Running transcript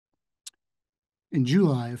In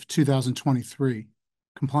July of 2023,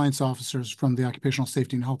 compliance officers from the Occupational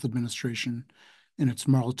Safety and Health Administration in its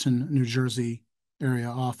Marlton, New Jersey area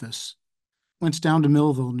office went down to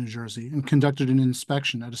Millville, New Jersey, and conducted an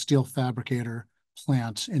inspection at a steel fabricator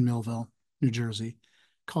plant in Millville, New Jersey,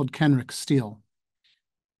 called Kenrick Steel.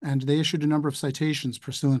 And they issued a number of citations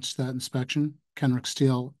pursuant to that inspection. Kenrick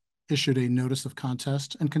Steel issued a notice of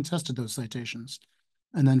contest and contested those citations,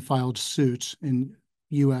 and then filed suit in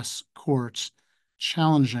U.S. courts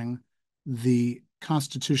challenging the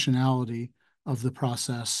constitutionality of the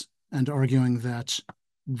process and arguing that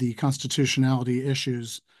the constitutionality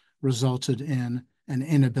issues resulted in an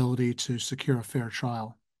inability to secure a fair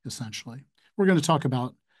trial, essentially. We're going to talk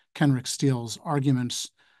about Kenrick Steel's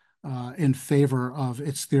arguments in favor of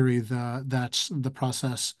its theory that the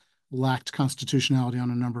process lacked constitutionality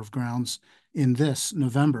on a number of grounds in this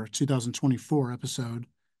November 2024 episode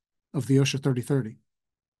of the OSHA 3030.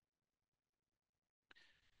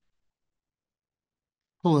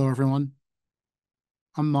 Hello, everyone.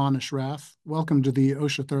 I'm Manesh Rath. Welcome to the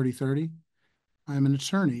OSHA 3030. I'm an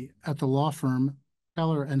attorney at the law firm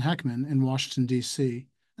Keller and Heckman in Washington, D.C.,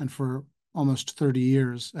 and for almost 30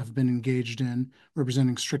 years have been engaged in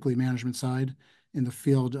representing strictly management side in the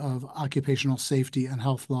field of occupational safety and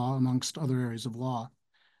health law, amongst other areas of law.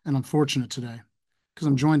 And I'm fortunate today because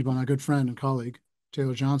I'm joined by my good friend and colleague,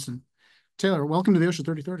 Taylor Johnson. Taylor, welcome to the OSHA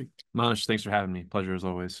 3030. Manish, thanks for having me. Pleasure as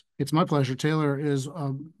always. It's my pleasure. Taylor is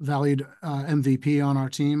a valued MVP on our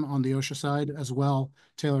team on the OSHA side as well.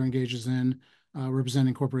 Taylor engages in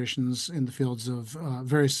representing corporations in the fields of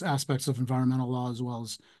various aspects of environmental law, as well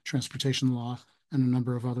as transportation law and a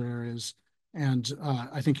number of other areas. And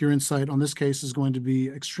I think your insight on this case is going to be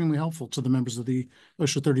extremely helpful to the members of the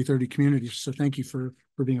OSHA 3030 community. So thank you for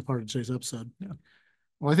being a part of today's episode. Yeah.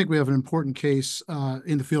 Well, I think we have an important case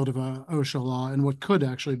in the field of OSHA law, and what could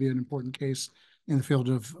actually be an important case in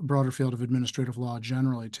the broader field of administrative law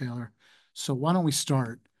generally, Taylor. So why don't we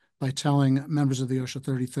start by telling members of the OSHA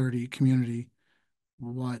 3030 community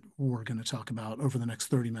what we're going to talk about over the next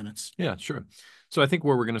 30 minutes. Yeah, sure. So I think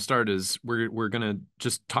where we're going to start is we're going to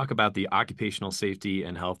just talk about the Occupational Safety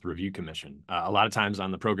and Health Review Commission. A lot of times on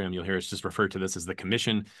the program, you'll hear us just refer to this as the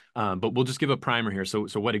commission, but we'll just give a primer here. So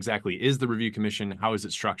what exactly is the Review Commission? How is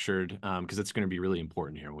it structured? Because it's going to be really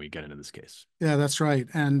important here when we get into this case. Yeah, that's right.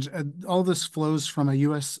 And all this flows from a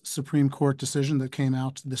U.S. Supreme Court decision that came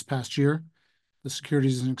out this past year, the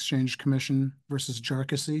Securities and Exchange Commission versus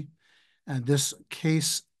Jarkissi. And this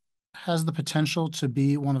case has the potential to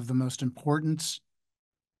be one of the most important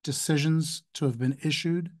decisions to have been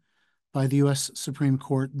issued by the U.S. Supreme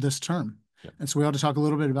Court this term. Yep. And so we ought to talk a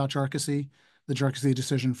little bit about Jarkissi, the Jarkissi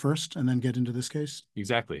decision first, and then get into this case.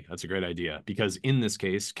 Exactly. That's a great idea, because in this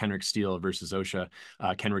case, Kenrick Steel versus OSHA,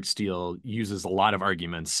 Kenrick Steel uses a lot of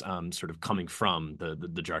arguments sort of coming from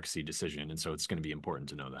the Jarkissi decision. And so it's going to be important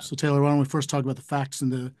to know that. So Taylor, why don't we first talk about the facts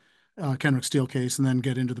in the Kenrick Steel case, and then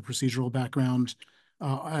get into the procedural background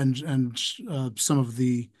and some of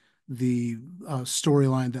the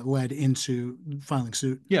storyline that led into filing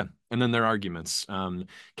suit. Yeah, and then their arguments,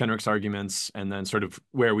 Kenrick's arguments, and then sort of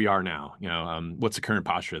where we are now. You know, what's the current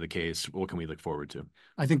posture of the case? What can we look forward to?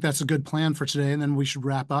 I think that's a good plan for today, and then we should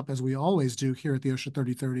wrap up, as we always do here at the OSHA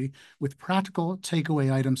 3030, with practical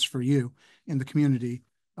takeaway items for you in the community,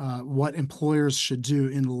 what employers should do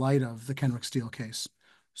in light of the Kenrick Steel case.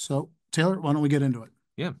 So, Taylor, why don't we get into it?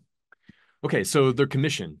 Yeah. Okay, so their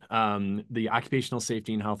commission, the Occupational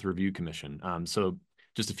Safety and Health Review Commission. So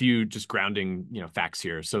just a few grounding, facts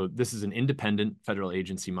here. So this is an independent federal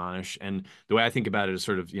agency, Manish, and the way I think about it is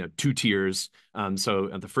sort of, two tiers. So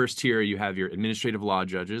at the first tier, you have your administrative law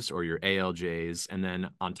judges, or your ALJs, and then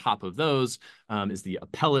on top of those is the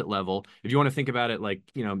appellate level. If you want to think about it like,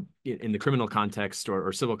 in the criminal context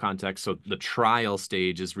or civil context, so the trial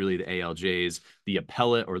stage is really the ALJs. The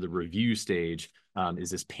appellate or the review stage is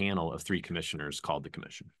this panel of three commissioners called the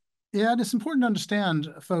commission. Yeah, and it's important to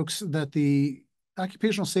understand, folks, that the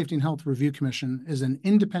Occupational Safety and Health Review Commission is an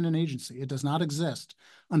independent agency. It does not exist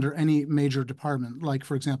under any major department, like,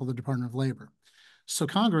 for example, the Department of Labor. So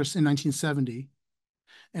Congress in 1970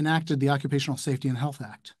 enacted the Occupational Safety and Health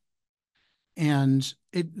Act. And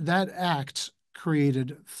that act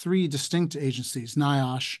created three distinct agencies: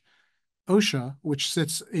 NIOSH, OSHA, which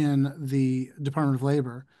sits in the Department of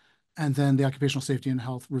Labor, and then the Occupational Safety and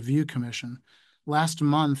Health Review Commission. Last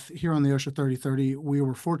month, here on the OSHA 3030, we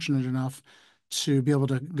were fortunate enough to be able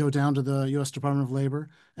to go down to the U.S. Department of Labor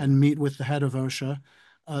and meet with the head of OSHA,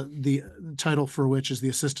 the title for which is the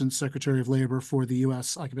Assistant Secretary of Labor for the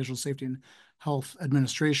U.S. Occupational Safety and Health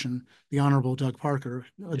Administration, the Honorable Doug Parker,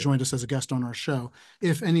 joined us as a guest on our show.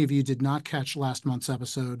 If any of you did not catch last month's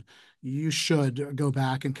episode, you should go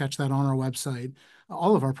back and catch that on our website.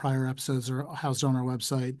 All of our prior episodes are housed on our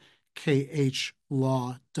website, khlaw.com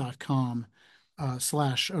 /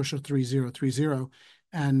 OSHA 3030,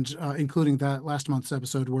 and including that last month's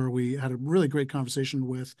episode where we had a really great conversation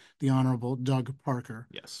with the Honorable Doug Parker,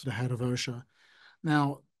 Yes, the head of OSHA.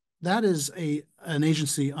 Now, that is an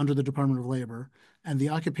agency under the Department of Labor, and the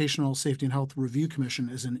Occupational Safety and Health Review Commission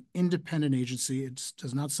is an independent agency. It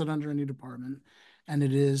does not sit under any department, and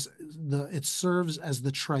it serves as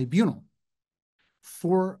the tribunal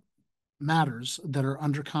for matters that are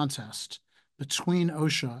under contest between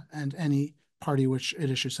OSHA and any party which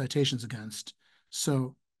it issues citations against.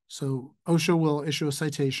 So OSHA will issue a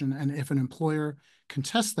citation, and if an employer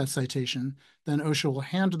contests that citation, then OSHA will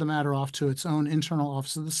hand the matter off to its own internal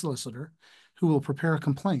office of the solicitor, who will prepare a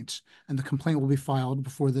complaint, and the complaint will be filed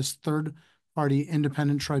before this third-party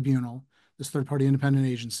independent tribunal, this third-party independent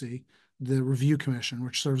agency, the Review Commission,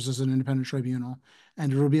 which serves as an independent tribunal,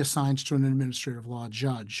 and it will be assigned to an administrative law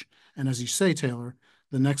judge. And as you say, Taylor,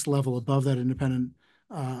 the next level above that independent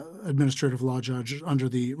administrative law judge under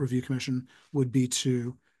the Review Commission would be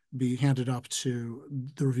to be handed up to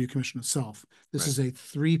the Review Commission itself. This is a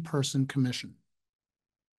three-person commission,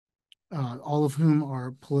 all of whom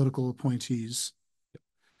are political appointees,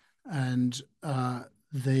 and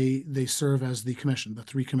they serve as the commission, the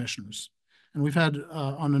three commissioners. And we've had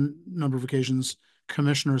on a number of occasions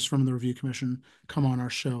commissioners from the Review Commission come on our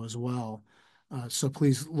show as well. So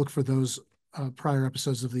please look for those prior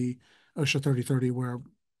episodes of the OSHA 3030 where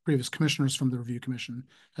previous commissioners from the Review Commission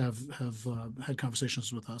have had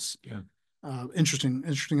conversations with us. Yeah.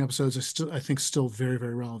 Interesting episodes. I think still very,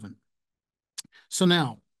 very relevant. So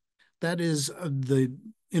now that is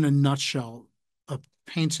in a nutshell, a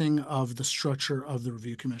painting of the structure of the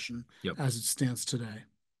Review Commission as it stands today.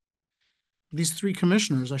 These three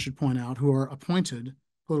commissioners, I should point out, who are appointed,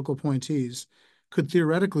 political appointees, could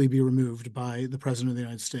theoretically be removed by the President of the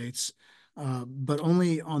United States, but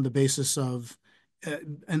only on the basis of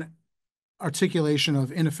an articulation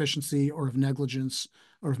of inefficiency or of negligence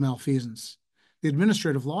or of malfeasance. The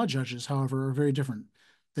administrative law judges, however, are very different.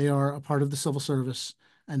 They are a part of the civil service,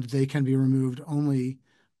 and they can be removed only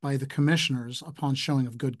by the commissioners upon showing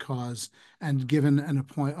of good cause and given an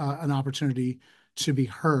opportunity to be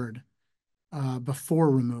heard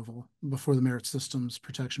before removal, before the Merit Systems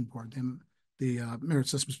Protection Board. The Merit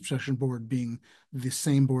Systems Protection Board being the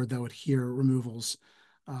same board that would hear removals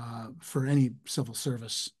for any civil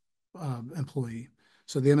service employee.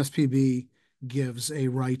 So the MSPB gives a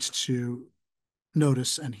right to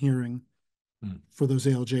notice and hearing for those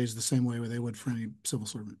ALJs the same way they would for any civil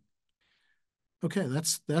servant. Okay,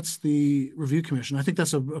 that's the Review Commission. I think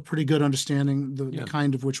that's a pretty good understanding, the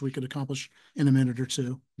kind of which we could accomplish in a minute or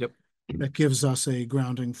two. Yep. That gives us a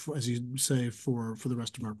grounding, as you say, for the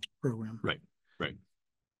rest of our program. Right.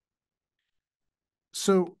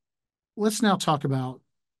 So let's now talk about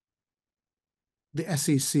the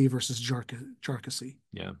SEC versus JARCAC.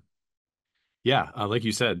 Yeah, like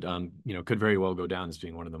you said, could very well go down as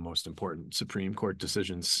being one of the most important Supreme Court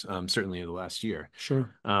decisions, certainly in the last year.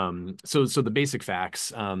 Sure. So the basic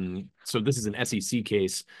facts. So this is an SEC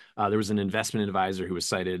case. There was an investment advisor who was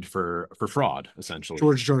cited for fraud, essentially.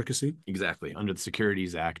 George JARCAC. Exactly, under the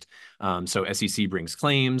Securities Act. So SEC brings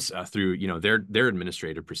claims through their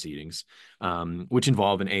administrative proceedings, which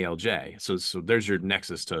involve an ALJ. So there's your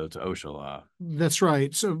nexus to OSHA law. That's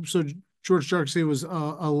right. So George JARCAC was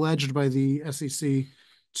alleged by the SEC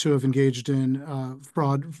to have engaged in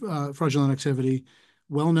fraudulent activity.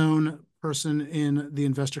 Well-known person in the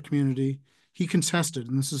investor community. He contested,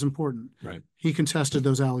 and this is important. Right. He contested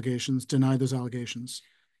those allegations, denied those allegations.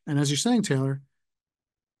 And as you're saying, Taylor,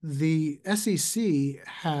 the SEC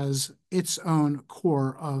has its own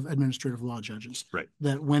core of administrative law judges. Right.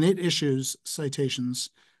 That when it issues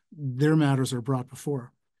citations, their matters are brought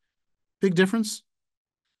before. Big difference.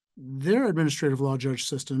 Their administrative law judge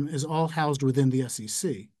system is all housed within the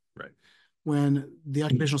SEC. Right. When the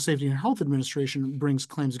Occupational Safety and Health Administration brings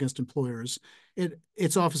claims against employers,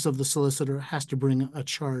 its Office of the Solicitor has to bring a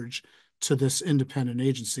charge to this independent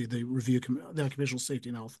agency, the Occupational Safety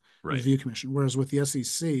and Health Review Commission. Whereas with the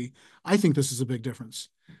SEC, I think this is a big difference.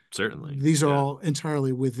 Certainly. These are all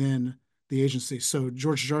entirely within the agency. So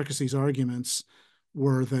George JARCAC's arguments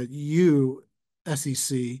were that you,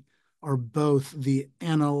 SEC, are both the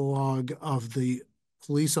analog of the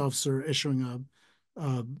police officer issuing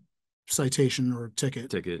a citation or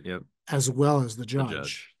ticket, yep, as well as the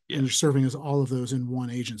judge. and you're serving as all of those in one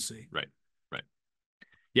agency. Right.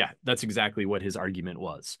 Yeah, that's exactly what his argument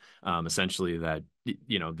was. Essentially, that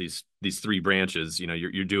these three branches,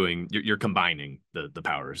 you're combining the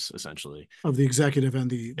powers essentially of the executive and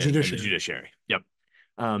the judiciary. And the judiciary. Yep.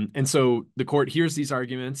 And so the court hears these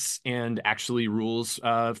arguments and actually rules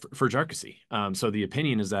for jarcossy. So the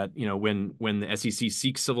opinion is that when the SEC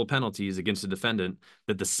seeks civil penalties against a defendant,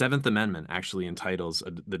 that the Seventh Amendment actually entitles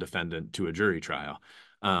the defendant to a jury trial.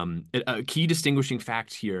 A key distinguishing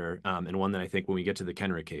fact here, and one that I think when we get to the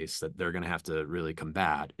Kenrick case that they're going to have to really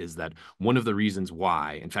combat, is that one of the reasons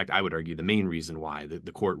why, in fact, I would argue the main reason why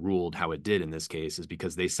the court ruled how it did in this case is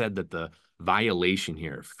because they said that the violation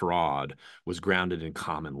here, fraud, was grounded in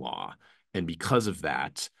common law. And because of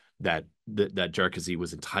that jarcossy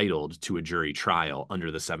was entitled to a jury trial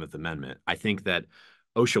under the Seventh Amendment. I think that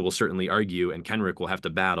OSHA will certainly argue, and Kenrick will have to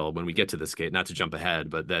battle when we get to this case, not to jump ahead,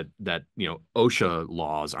 but that OSHA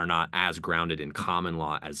laws are not as grounded in common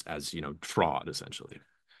law as fraud, essentially.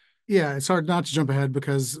 Yeah, it's hard not to jump ahead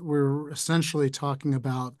because we're essentially talking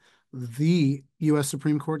about the U.S.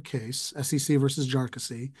 Supreme Court case, SEC versus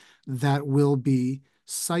jarcossy, that will be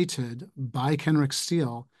cited by Kenrick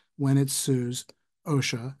Steele when it sues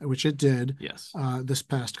OSHA, which it did this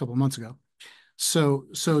past couple of months ago. So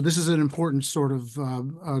this is an important sort of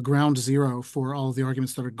ground zero for all of the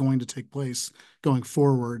arguments that are going to take place going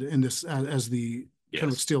forward in this as the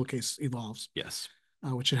Kenrick Steele case evolves. Yes,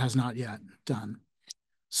 which it has not yet done.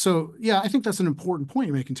 So yeah, I think that's an important point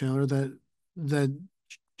you're making, Taylor. That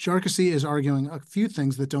jarcossy is arguing a few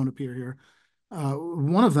things that don't appear here.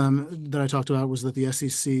 One of them that I talked about was that the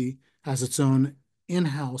SEC has its own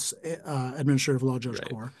in-house administrative law judge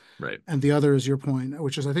corps. Right. And the other is your point,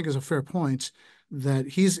 which is I think is a fair point, that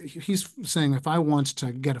he's saying if I want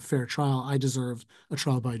to get a fair trial, I deserve a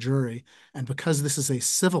trial by jury. And because this is a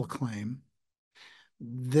civil claim,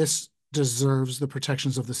 this deserves the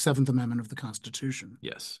protections of the Seventh Amendment of the Constitution.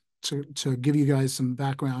 Yes. To give you guys some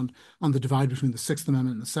background on the divide between the Sixth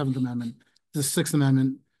Amendment and the Seventh Amendment, the Sixth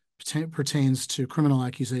Amendment pertains to criminal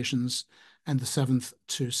accusations and the Seventh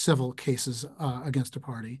to civil cases against a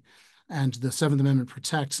party. And the Seventh Amendment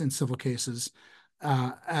protects in civil cases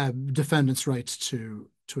defendants' rights to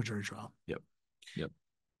a jury trial. Yep.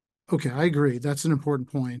 Okay, I agree. That's an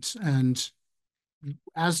important point. And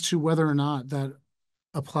as to whether or not that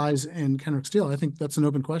applies in Kenrick Steele, I think that's an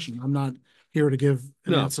open question. I'm not here to give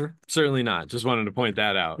an answer. Certainly not. Just wanted to point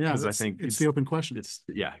that out because I think it's the open question.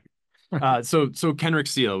 So Kenrick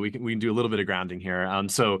Steele, we can do a little bit of grounding here.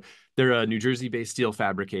 So they're a New Jersey-based steel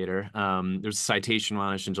fabricator. There's a citation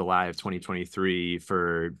launched in July of 2023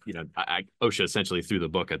 for OSHA essentially threw the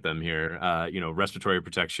book at them here. Respiratory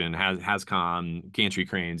protection, HAZCOM, gantry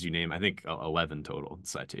cranes, you name. I think 11 total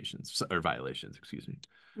citations or violations. Excuse me.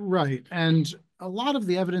 Right, and a lot of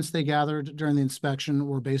the evidence they gathered during the inspection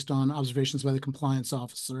were based on observations by the compliance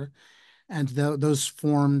officer. And those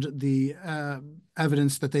formed the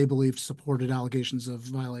evidence that they believed supported allegations of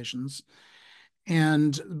violations.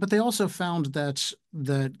 But they also found that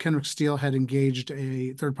Kenrick Steele had engaged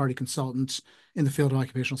a third-party consultant in the field of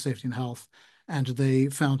occupational safety and health, and they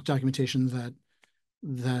found documentation that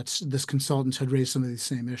this consultant had raised some of these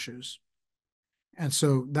same issues. And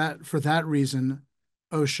so for that reason,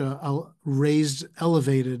 OSHA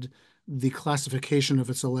elevated the classification of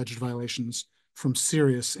its alleged violations from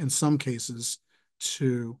serious in some cases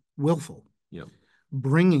to willful,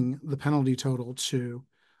 bringing the penalty total to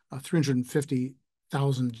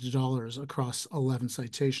 $350,000 across 11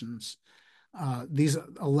 citations. These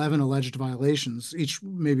 11 alleged violations, each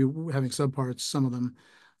maybe having subparts, some of them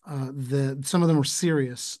were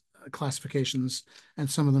serious classifications, and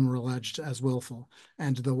some of them were alleged as willful.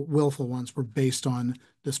 And the willful ones were based on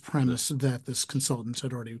this premise that this consultant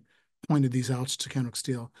had already pointed these out to Kenrick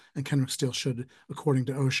Steele, and Kenrick Steele should, according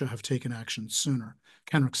to OSHA, have taken action sooner.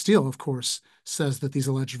 Kenrick Steele, of course, says that these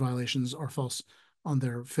alleged violations are false on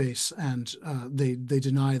their face, and they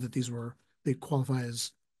deny that they qualify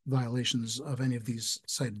as violations of any of these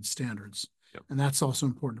cited standards. And that's also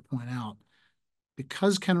important to point out.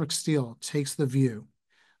 Because Kenrick Steele takes the view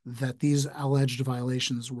that these alleged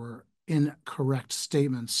violations were incorrect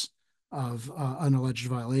statements of an alleged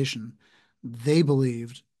violation, they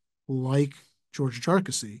believed, like George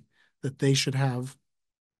jarcossy, that they should have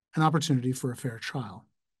an opportunity for a fair trial.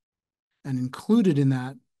 And included in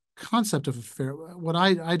that concept of a fair, what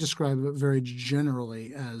I describe very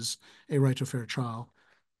generally as a right to a fair trial,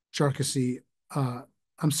 Kenrick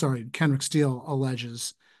Steele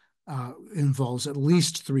alleges involves at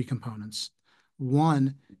least three components.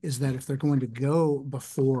 One is that if they're going to go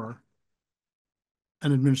before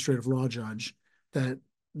an administrative law judge, that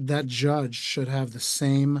that judge should have the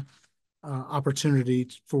same opportunity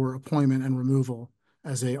for appointment and removal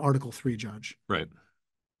as a Article III judge. Right.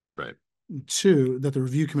 Right. Two, that the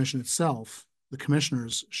review commission itself, the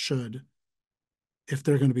commissioners should, if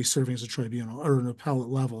they're going to be serving as a tribunal or an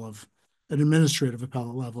administrative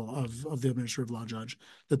appellate level of the administrative law judge,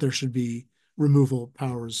 that there should be removal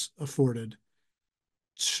powers afforded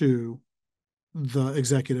to the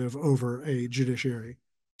executive over a judiciary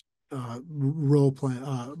role play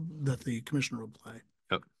that the commissioner will play.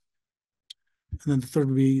 Yep. And then the third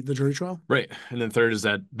would be the jury trial. Right. And then third is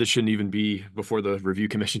that this shouldn't even be before the review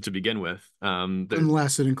commission to begin with.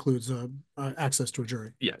 Unless it includes access to a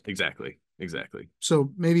jury. Yeah, exactly. Exactly.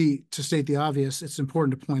 So maybe to state the obvious, it's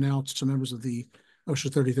important to point out to members of the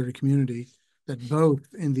OSHA 3030 community that both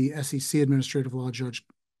in the SEC administrative law judge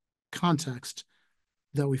context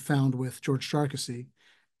that we found with George Jarkissi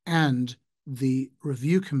and the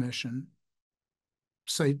review commission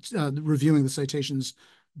reviewing the citations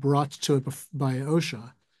brought to it by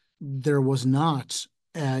OSHA, there was not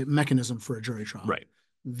a mechanism for a jury trial. Right.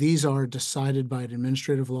 These are decided by an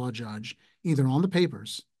administrative law judge, either on the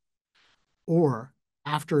papers or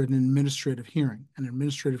after an administrative hearing. And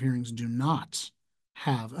administrative hearings do not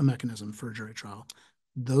have a mechanism for a jury trial.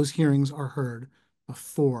 Those hearings are heard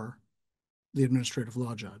before the administrative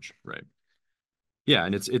law judge. Right. Yeah,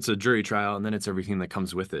 and it's a jury trial, and then it's everything that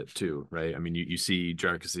comes with it too, right? I mean, you see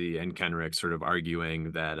Jarkissi and Kenrick sort of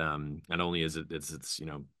arguing that not only is it's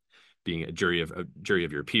being a jury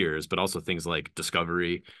of your peers, but also things like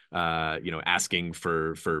discovery, asking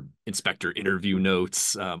for inspector interview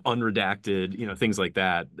notes, unredacted, things like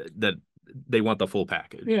that they want the full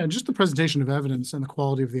package. Yeah, just the presentation of evidence and the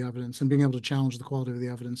quality of the evidence and being able to challenge the quality of the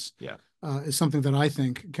evidence. Yeah. Is something that I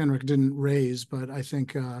think Kenrick didn't raise, but I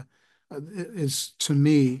think is, to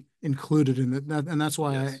me, included in it. And that's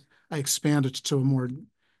why yes. I expanded to a more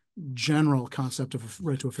general concept of a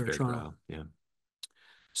right to a fair trial. Yeah.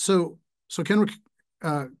 So Kenrick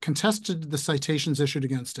contested the citations issued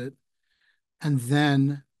against it. And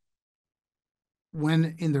then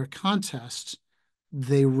when in their contest,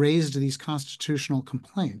 they raised these constitutional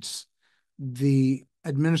complaints, the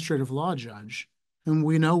administrative law judge, whom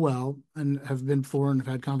we know well and have been for and have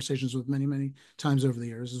had conversations with many, many times over the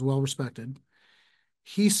years, is well respected.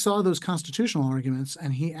 He saw those constitutional arguments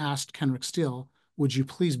and he asked Kenrick Steele, would you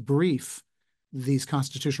please brief these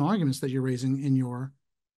constitutional arguments that you're raising in your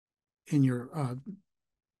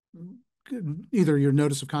either your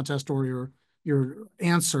notice of contest or your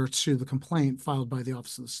answer to the complaint filed by the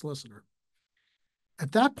Office of the Solicitor.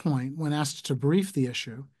 At that point, when asked to brief the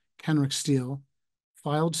issue, Kenrick Steele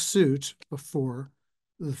filed suit before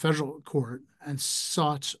the federal court and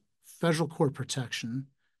sought federal court protection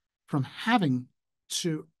from having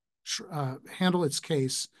to handle its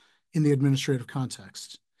case in the administrative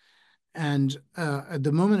context. And at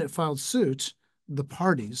the moment it filed suit, the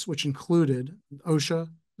parties, which included OSHA,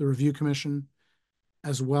 the Review Commission,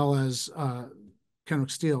 as well as Kenrick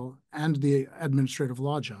Steele and the administrative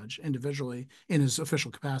law judge individually in his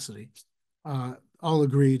official capacity, all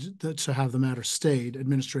agreed to have the matter stayed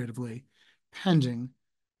administratively pending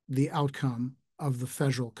the outcome of the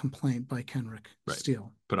federal complaint by Kenrick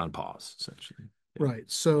Steele. Put on pause, essentially. Yeah. Right.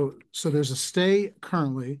 So there's a stay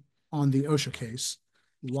currently on the OSHA case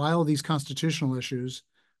while these constitutional issues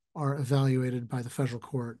are evaluated by the federal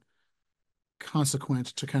court consequent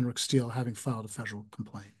to Kenrick Steele having filed a federal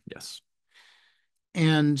complaint. Yes.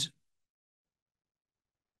 And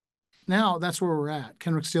now that's where we're at.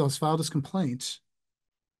 Kenrick Steele has filed his complaint,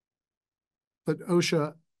 but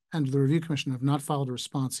OSHA and the Review Commission have not filed a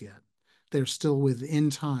response yet. They're still within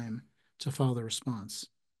time to file their response.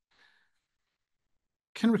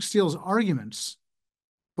 Kenrick Steele's arguments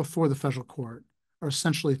before the federal court are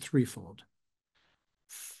essentially threefold.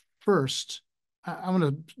 First, I'm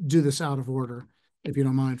going to do this out of order, if you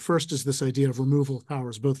don't mind. First is this idea of removal of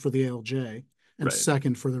powers, both for the ALJ and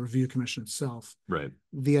second for the Review Commission itself. Right.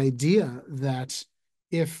 The idea that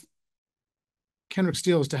if Kenrick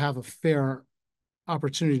Steele is to have a fair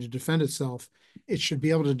opportunity to defend itself, it should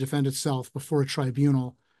be able to defend itself before a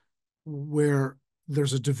tribunal where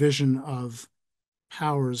there's a division of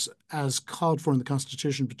powers as called for in the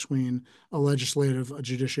Constitution between a legislative, a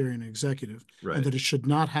judiciary, and an executive, and that it should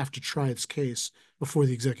not have to try its case before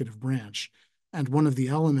the executive branch. And one of the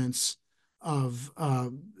elements of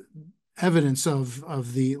evidence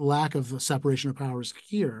of the lack of a separation of powers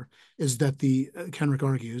here is that Kenrick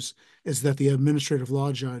argues, is that the administrative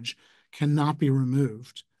law judge cannot be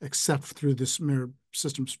removed except through this Merit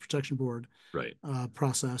Systems Protection Board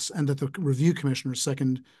process, and that the Review Commissioner's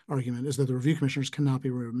second argument is that the Review Commissioners cannot be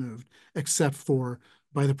removed except for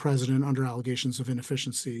by the president under allegations of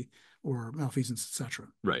inefficiency or malfeasance, etc.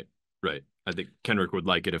 Right. Right. I think Kenrick would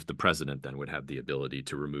like it if the president then would have the ability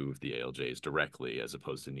to remove the ALJs directly, as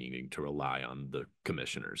opposed to needing to rely on the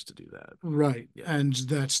commissioners to do that. Right. Yeah. And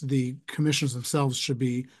that the commissioners themselves should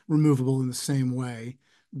be removable in the same way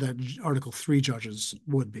that Article 3 judges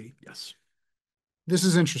would be. Yes. This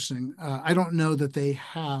is interesting. I don't know that they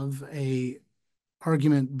have a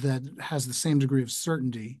argument that has the same degree of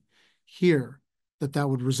certainty here that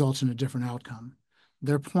would result in a different outcome.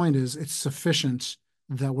 Their point is it's sufficient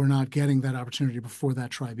that we're not getting that opportunity before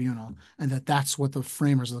that tribunal, and that's what the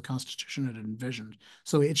framers of the Constitution had envisioned.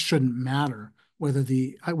 So it shouldn't matter whether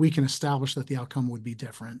we can establish that the outcome would be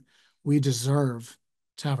different. We deserve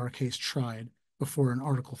to have our case tried before an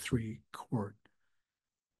Article 3 court,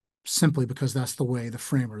 simply because that's the way the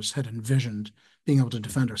framers had envisioned being able to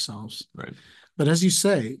defend ourselves. Right. But as you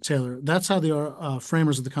say, Taylor, that's how the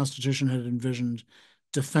framers of the Constitution had envisioned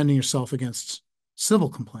defending yourself against civil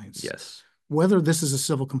complaints. Yes. Whether this is a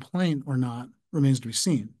civil complaint or not remains to be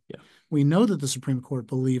seen. Yeah. We know that the Supreme Court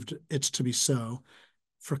believed it to be so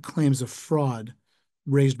for claims of fraud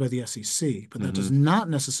raised by the SEC, but that does not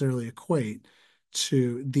necessarily equate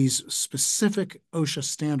to these specific OSHA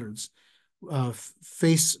standards of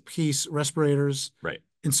face piece respirators, right,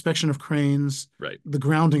 inspection of cranes, right, the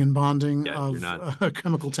grounding and bonding of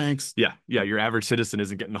chemical tanks. Yeah, your average citizen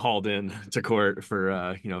isn't getting hauled in to court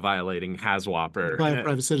for violating HAZWOP or by a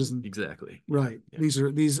private citizen. Exactly. Right. Yeah.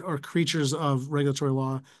 These are creatures of regulatory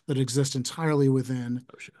law that exist entirely within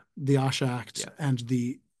OSHA, the OSHA Act, and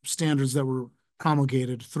the standards that were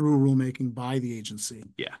promulgated through rulemaking by the agency.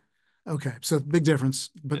 Yeah. Okay, so big difference,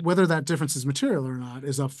 but whether that difference is material or not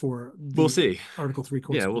is up for we'll see. Article 3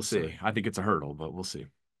 courts. Yeah, we'll see. I think it's a hurdle, but we'll see.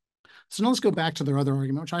 So now let's go back to their other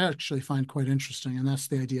argument, which I actually find quite interesting, and that's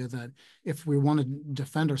the idea that if we want to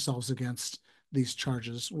defend ourselves against these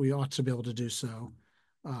charges, we ought to be able to do so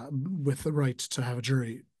with the right to have a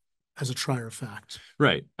jury as a trier of fact.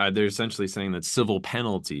 Right. They're essentially saying that civil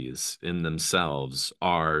penalties in themselves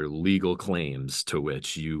are legal claims to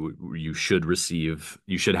which you should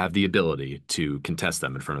have the ability to contest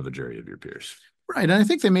them in front of a jury of your peers. Right. And I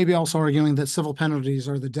think they may be also arguing that civil penalties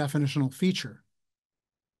are the definitional feature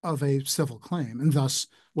of a civil claim, and thus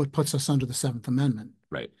what puts us under the Seventh Amendment.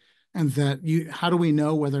 Right. And that how do we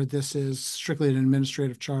know whether this is strictly an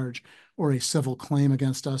administrative charge or a civil claim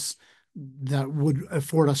against us that would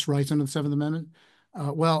afford us rights under the Seventh Amendment?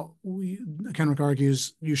 Kenrick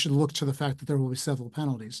argues you should look to the fact that there will be civil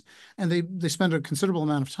penalties. And they spend a considerable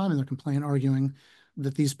amount of time in their complaint arguing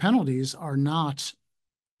that these penalties are not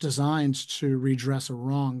designed to redress a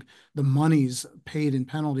wrong. The monies paid in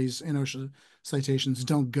penalties in OSHA citations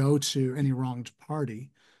don't go to any wronged party.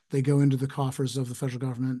 They go into the coffers of the federal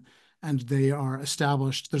government, and they are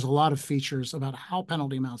established. There's a lot of features about how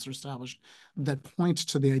penalty amounts are established that point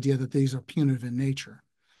to the idea that these are punitive in nature.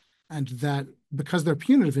 And that because they're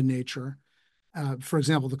punitive in nature, for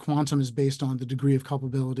example, the quantum is based on the degree of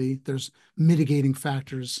culpability. There's mitigating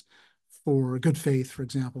factors for good faith, for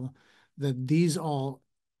example, that these all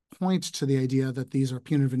point to the idea that these are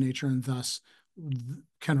punitive in nature, and thus,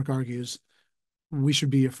 Kenrick argues, we should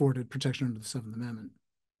be afforded protection under the Seventh Amendment.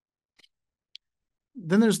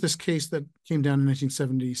 Then there's this case that came down in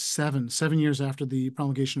 1977, 7 years after the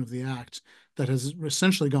promulgation of the act, that has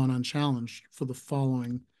essentially gone unchallenged for the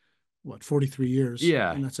following, 43 years?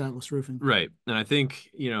 Yeah. And that's Atlas Roofing. Right. And I think,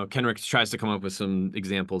 Kenrick tries to come up with some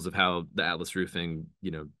examples of how the Atlas Roofing,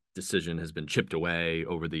 decision has been chipped away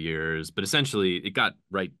over the years. But essentially, it got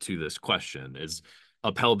right to this question, is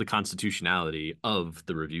upheld the constitutionality of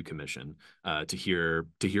the review commission to hear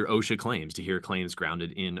OSHA claims, to hear claims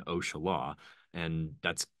grounded in OSHA law. And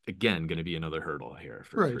that's, again, going to be another hurdle here.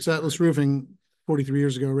 Right. So Atlas Roofing 43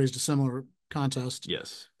 years ago raised a similar contest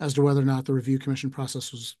as to whether or not the review commission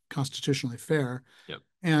process was constitutionally fair. Yep.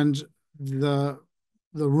 And the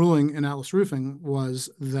ruling in Atlas Roofing was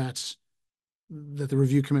that the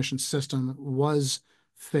review commission system was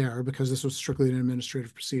fair because this was strictly an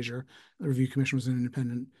administrative procedure. The review commission was an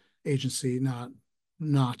independent agency, not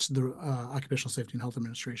the Occupational Safety and Health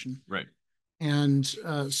Administration. Right. And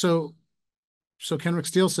so Kenrick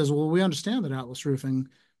Steele says, well, we understand that Atlas Roofing,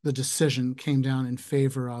 the decision came down in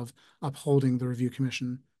favor of upholding the review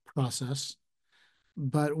commission process.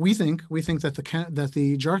 But we think that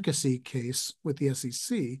the Jarkissi case with the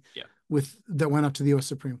SEC, that went up to the U.S.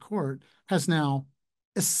 Supreme Court, has now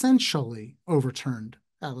essentially overturned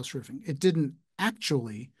Atlas Roofing. It didn't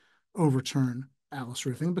actually overturn Atlas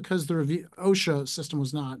Roofing because the OSHA system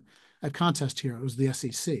was not at contest here. It was the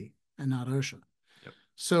SEC and not OSHA.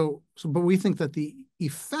 But we think that the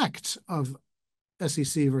effect of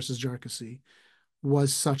SEC versus Jarkissi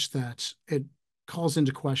was such that it calls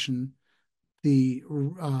into question the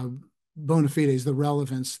bona fides, the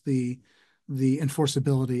relevance, the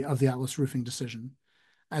enforceability of the Atlas Roofing decision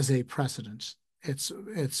as a precedent, its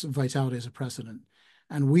vitality as a precedent.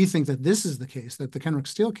 And we think that this is the case, that the Kenrick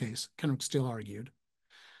Steele case, Kenrick Steele argued,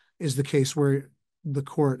 is the case where the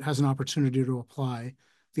court has an opportunity to apply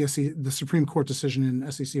the Supreme Court decision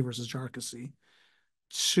in SEC versus Jarkissi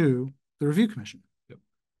to the Review Commission. Yep.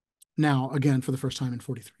 Now, again, for the first time in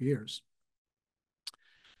 43 years.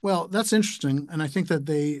 Well, that's interesting. And I think that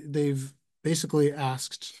they've basically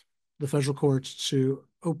asked the federal court to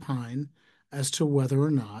opine as to whether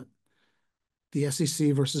or not the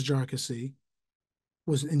SEC versus Jarkissi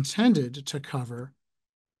was intended to cover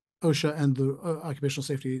OSHA and the Occupational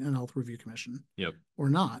Safety and Health Review Commission, yep, or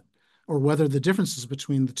not, or whether the differences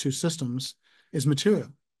between the two systems is material.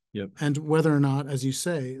 Yep. And whether or not, as you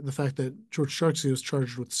say, the fact that George Jarkissi was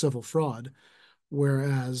charged with civil fraud,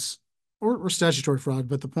 whereas, or statutory fraud,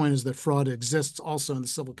 but the point is that fraud exists also in the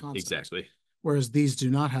civil context. Exactly. Whereas these do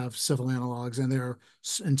not have civil analogs, and they're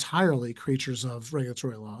entirely creatures of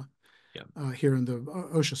regulatory law. Yeah. Here in the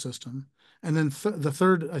OSHA system. And then the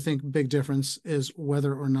third, I think, big difference is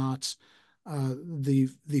whether or not the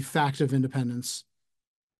fact of independence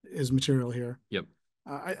is material here. Yep.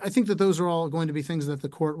 I think that those are all going to be things that the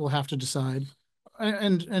court will have to decide,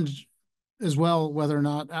 and as well whether or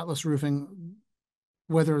not Atlas Roofing,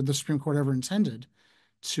 whether the Supreme Court ever intended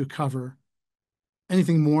to cover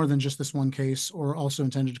anything more than just this one case, or also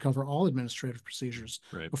intended to cover all administrative procedures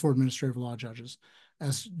before administrative law judges,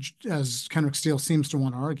 as Kenrick Steele seems to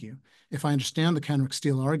want to argue. If I understand the Kenrick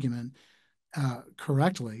Steele argument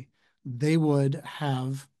correctly, they would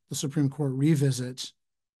have the Supreme Court revisit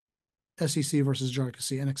SEC versus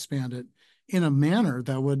Jarkissi and expand it in a manner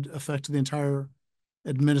that would affect the entire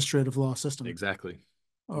administrative law system. Exactly.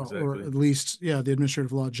 Or at least, the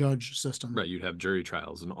administrative law judge system. Right. You'd have jury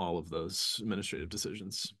trials and all of those administrative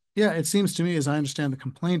decisions. Yeah, it seems to me, as I understand the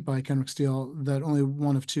complaint by Kenrick Steele, that only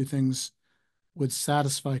one of two things would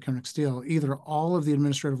satisfy Kenrick Steele. Either all of the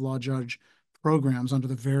administrative law judge programs under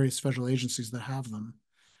the various federal agencies that have them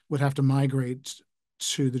would have to migrate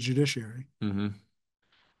to the judiciary,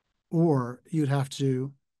 or you'd have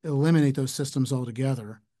to eliminate those systems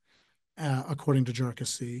altogether, according to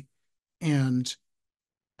Jarkissi, and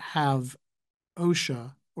have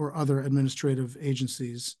OSHA or other administrative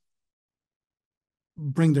agencies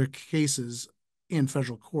bring their cases in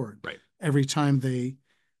federal court. Right. Every time they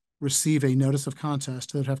receive a notice of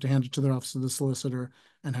contest, they'd have to hand it to their office of the solicitor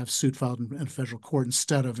and have suit filed in federal court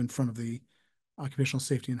instead of in front of the Occupational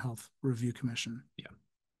Safety and Health Review Commission. Yeah.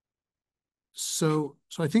 So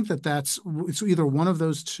I think that it's either one of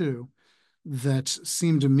those two that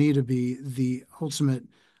seem to me to be the ultimate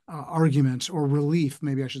argument or relief,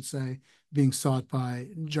 maybe I should say, being sought by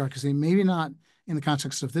Jarkissi. Maybe not in the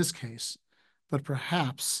context of this case, but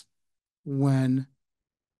perhaps when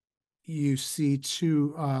you see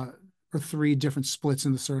two or three different splits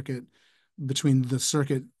in the circuit between the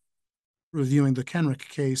circuit reviewing the Kenrick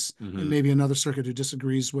case and maybe another circuit who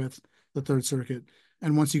disagrees with the Third Circuit.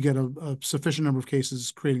 And once you get a sufficient number of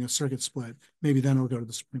cases creating a circuit split, maybe then it'll go to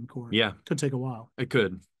the Supreme Court. Yeah. Could take a while. It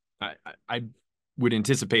could. I would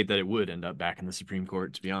anticipate that it would end up back in the Supreme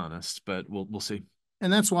Court, to be honest, but we'll see.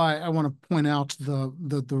 And that's why I want to point out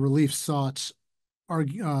the relief sought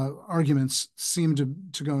arguments seem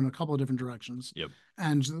to go in a couple of different directions. Yep.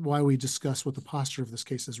 And why we discuss what the posture of this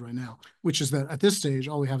case is right now, which is that at this stage,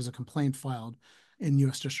 all we have is a complaint filed in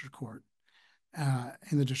U.S. District Court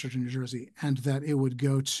in the District of New Jersey, and that it would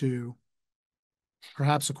go to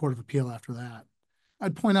perhaps a court of appeal after that.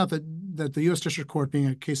 I'd point out that the U.S. District Court, being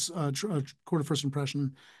a court of first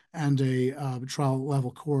impression and a trial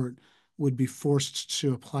level court, would be forced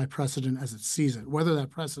to apply precedent as it sees it. Whether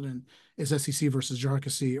that precedent is SEC versus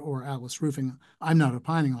Jarkissi or Atlas Roofing, I'm not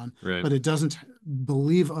opining on, but it doesn't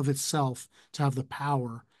believe of itself to have the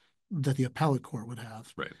power that the appellate court would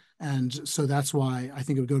have. Right. And so that's why I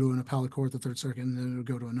think it would go to an appellate court, the Third Circuit, and then it would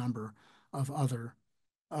go to a number of other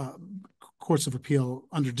courts of appeal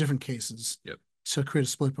under different cases to create a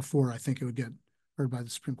split before I think it would get heard by the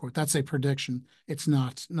Supreme Court. That's a prediction. It's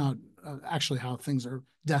not actually how things are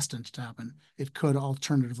destined to happen. It could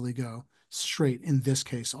alternatively go straight, in this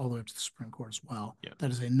case, all the way up to the Supreme Court as well. Yep.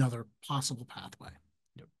 That is another possible pathway.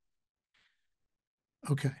 Yep.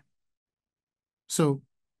 Okay. So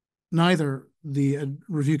neither the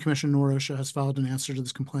Review Commission nor OSHA has filed an answer to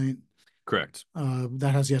this complaint. Correct.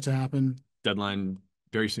 That has yet to happen. Deadline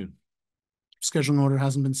very soon. Scheduling order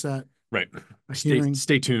hasn't been set. Right.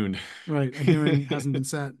 Stay tuned. Right. A hearing hasn't been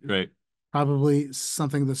set. Right. Probably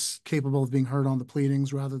something that's capable of being heard on the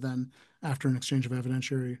pleadings rather than after an exchange of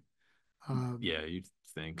evidentiary Yeah, you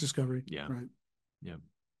think. discovery. Yeah. Right. Yeah.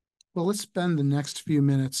 Well, let's spend the next few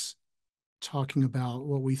minutes talking about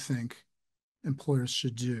what we think employers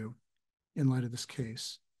should do in light of this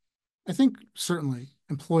case. I think certainly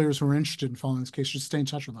employers who are interested in following this case should stay in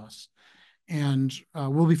touch with us. And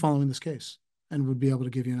we'll be following this case and would be able to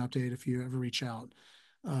give you an update if you ever reach out.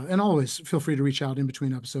 And always feel free to reach out in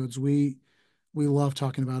between episodes. We love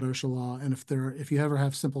talking about OSHA law, and if you ever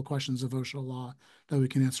have simple questions of OSHA law that we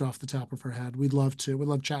can answer off the top of our head, we'd love to. We'd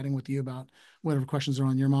love chatting with you about whatever questions are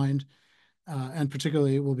on your mind, and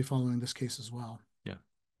particularly we'll be following this case as well. Yeah.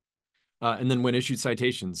 And then when issued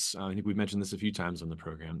citations, I think we've mentioned this a few times on the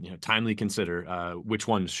program, timely consider which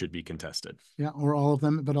ones should be contested. Yeah, or all of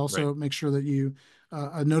them, but also Right. make sure that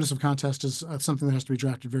a notice of contest is something that has to be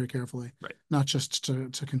drafted very carefully, Right. not just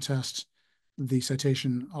to contest the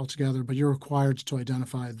citation altogether, but you're required to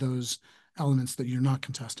identify those elements that you're not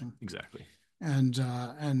contesting. Exactly. And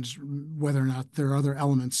whether or not there are other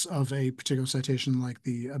elements of a particular citation, like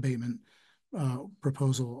the abatement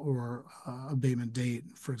proposal or abatement date,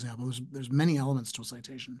 for example. There's many elements to a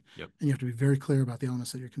citation, Yep. and you have to be very clear about the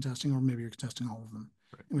elements that you're contesting, or maybe you're contesting all of them.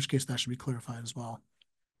 Right. In which case, that should be clarified as well.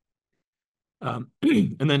 And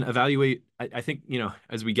then evaluate. I think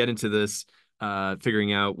as we get into this,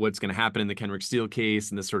 figuring out what's going to happen in the Kenrick Steele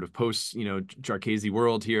case and this sort of post Charchese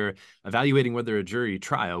world here, evaluating whether a jury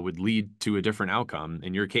trial would lead to a different outcome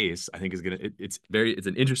in your case, I think it's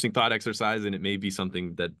an interesting thought exercise, and it may be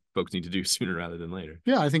something that folks need to do sooner rather than later.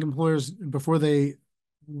 Yeah, I think employers, before they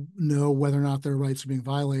know whether or not their rights are being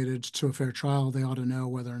violated to a fair trial, they ought to know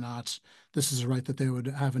whether or not this is a right that they would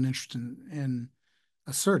have an interest in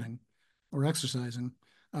asserting or exercising.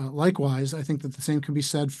 Likewise, I think that the same can be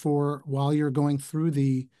said for while you're going through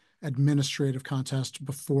the administrative contest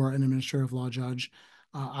before an administrative law judge.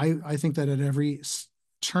 I think that at every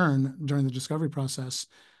turn during the discovery process,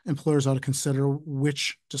 employers ought to consider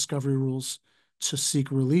which discovery rules to seek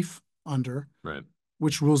relief under, right,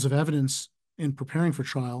 which rules of evidence in preparing for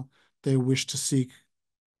trial they wish to seek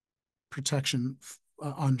protection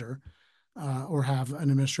under, or have an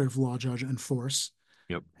administrative law judge enforce.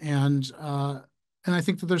 Yep. And I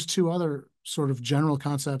think that there's two other sort of general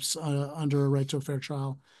concepts under a right to a fair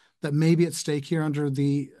trial that may be at stake here under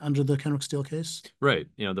the Kenrick Steele case. Right.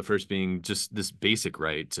 The first being just this basic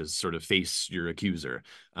right to sort of face your accuser.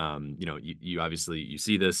 You obviously you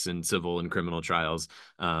see this in civil and criminal trials,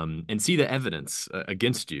 and see the evidence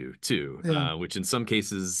against you too, Yeah. which in some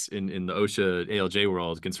cases in the OSHA ALJ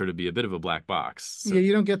world can sort of be a bit of a black box. So. Yeah,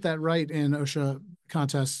 you don't get that right in OSHA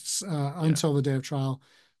contests until the day of trial.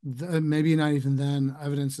 Maybe not even then.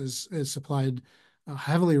 Evidence is supplied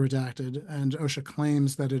heavily redacted, and OSHA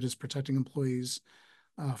claims that it is protecting employees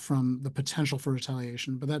from the potential for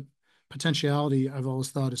retaliation. But that potentiality, I've always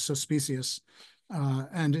thought, is so specious,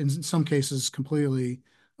 and in some cases completely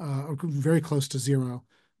very close to zero,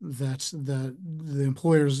 that the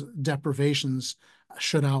employer's deprivations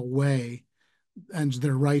should outweigh, and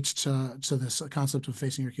their rights to this concept of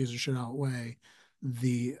facing your accuser should outweigh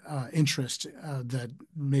the interest that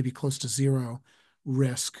may be close to zero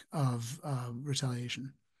risk of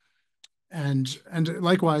retaliation. And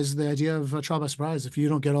likewise, the idea of trial by surprise, if you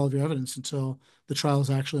don't get all of your evidence until the trial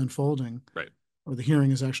is actually unfolding, right, or the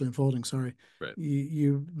hearing is actually unfolding, sorry, right,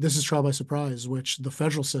 this is trial by surprise, which the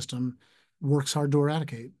federal system works hard to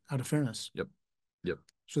eradicate out of fairness. Yep.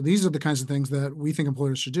 So these are the kinds of things that we think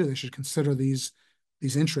employers should do. They should consider these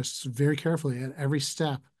interests very carefully at every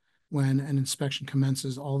step when an inspection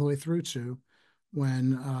commences, all the way through to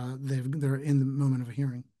when they're in the moment of a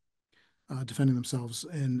hearing, defending themselves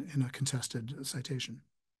in a contested citation.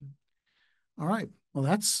 All right. Well,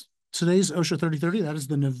 that's today's OSHA 3030. That is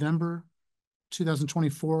the November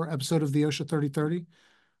 2024 episode of the OSHA 3030.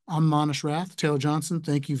 I'm Manesh Rath. Taylor Johnson,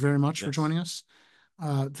 thank you very much for joining us.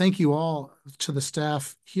 Thank you all to the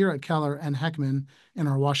staff here at Keller and Heckman in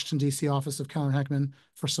our Washington, D.C. office of Keller and Heckman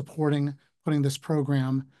for supporting putting this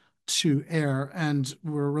program to air. And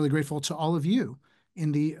we're really grateful to all of you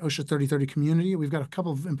in the OSHA 3030 community. We've got a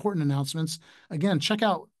couple of important announcements. Again, check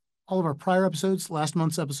out all of our prior episodes, last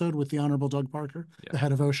month's episode with the Honorable Doug Parker, the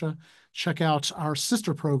head of OSHA. Check out our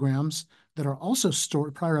sister programs that are also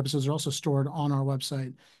stored. Prior episodes are also stored on our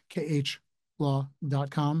website,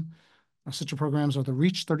 khlaw.com. Our sister programs are the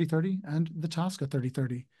Reach 3030 and the TSCA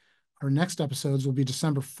 3030. Our next episodes will be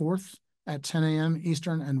December 4th at 10 a.m.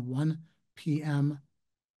 Eastern and 1 p.m.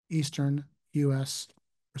 Eastern U.S.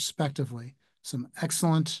 respectively. Some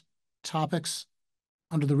excellent topics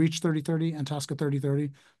under the Reach 3030 and TSCA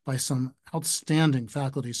 3030 by some outstanding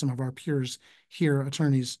faculty, some of our peers here,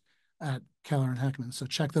 attorneys at Keller and Heckman. So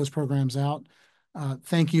check those programs out.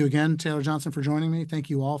 Thank you again, Taylor Johnson, for joining me. Thank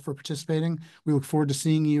you all for participating. We look forward to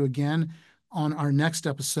seeing you again on our next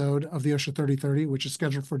episode of the OSHA 3030, which is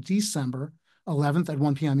scheduled for December 11th at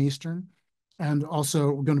 1 p.m. Eastern. And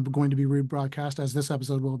also going to be rebroadcast, as this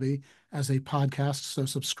episode will be, as a podcast. So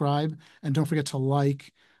subscribe and don't forget to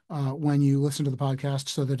like when you listen to the podcast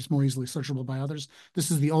so that it's more easily searchable by others.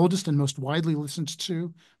 This is the oldest and most widely listened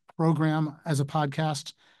to program as a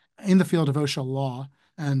podcast in the field of OSHA law.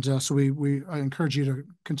 And so we encourage you to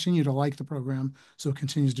continue to like the program so it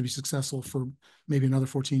continues to be successful for maybe another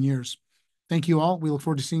 14 years. Thank you all. We look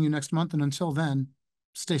forward to seeing you next month. And until then,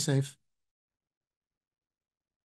 stay safe.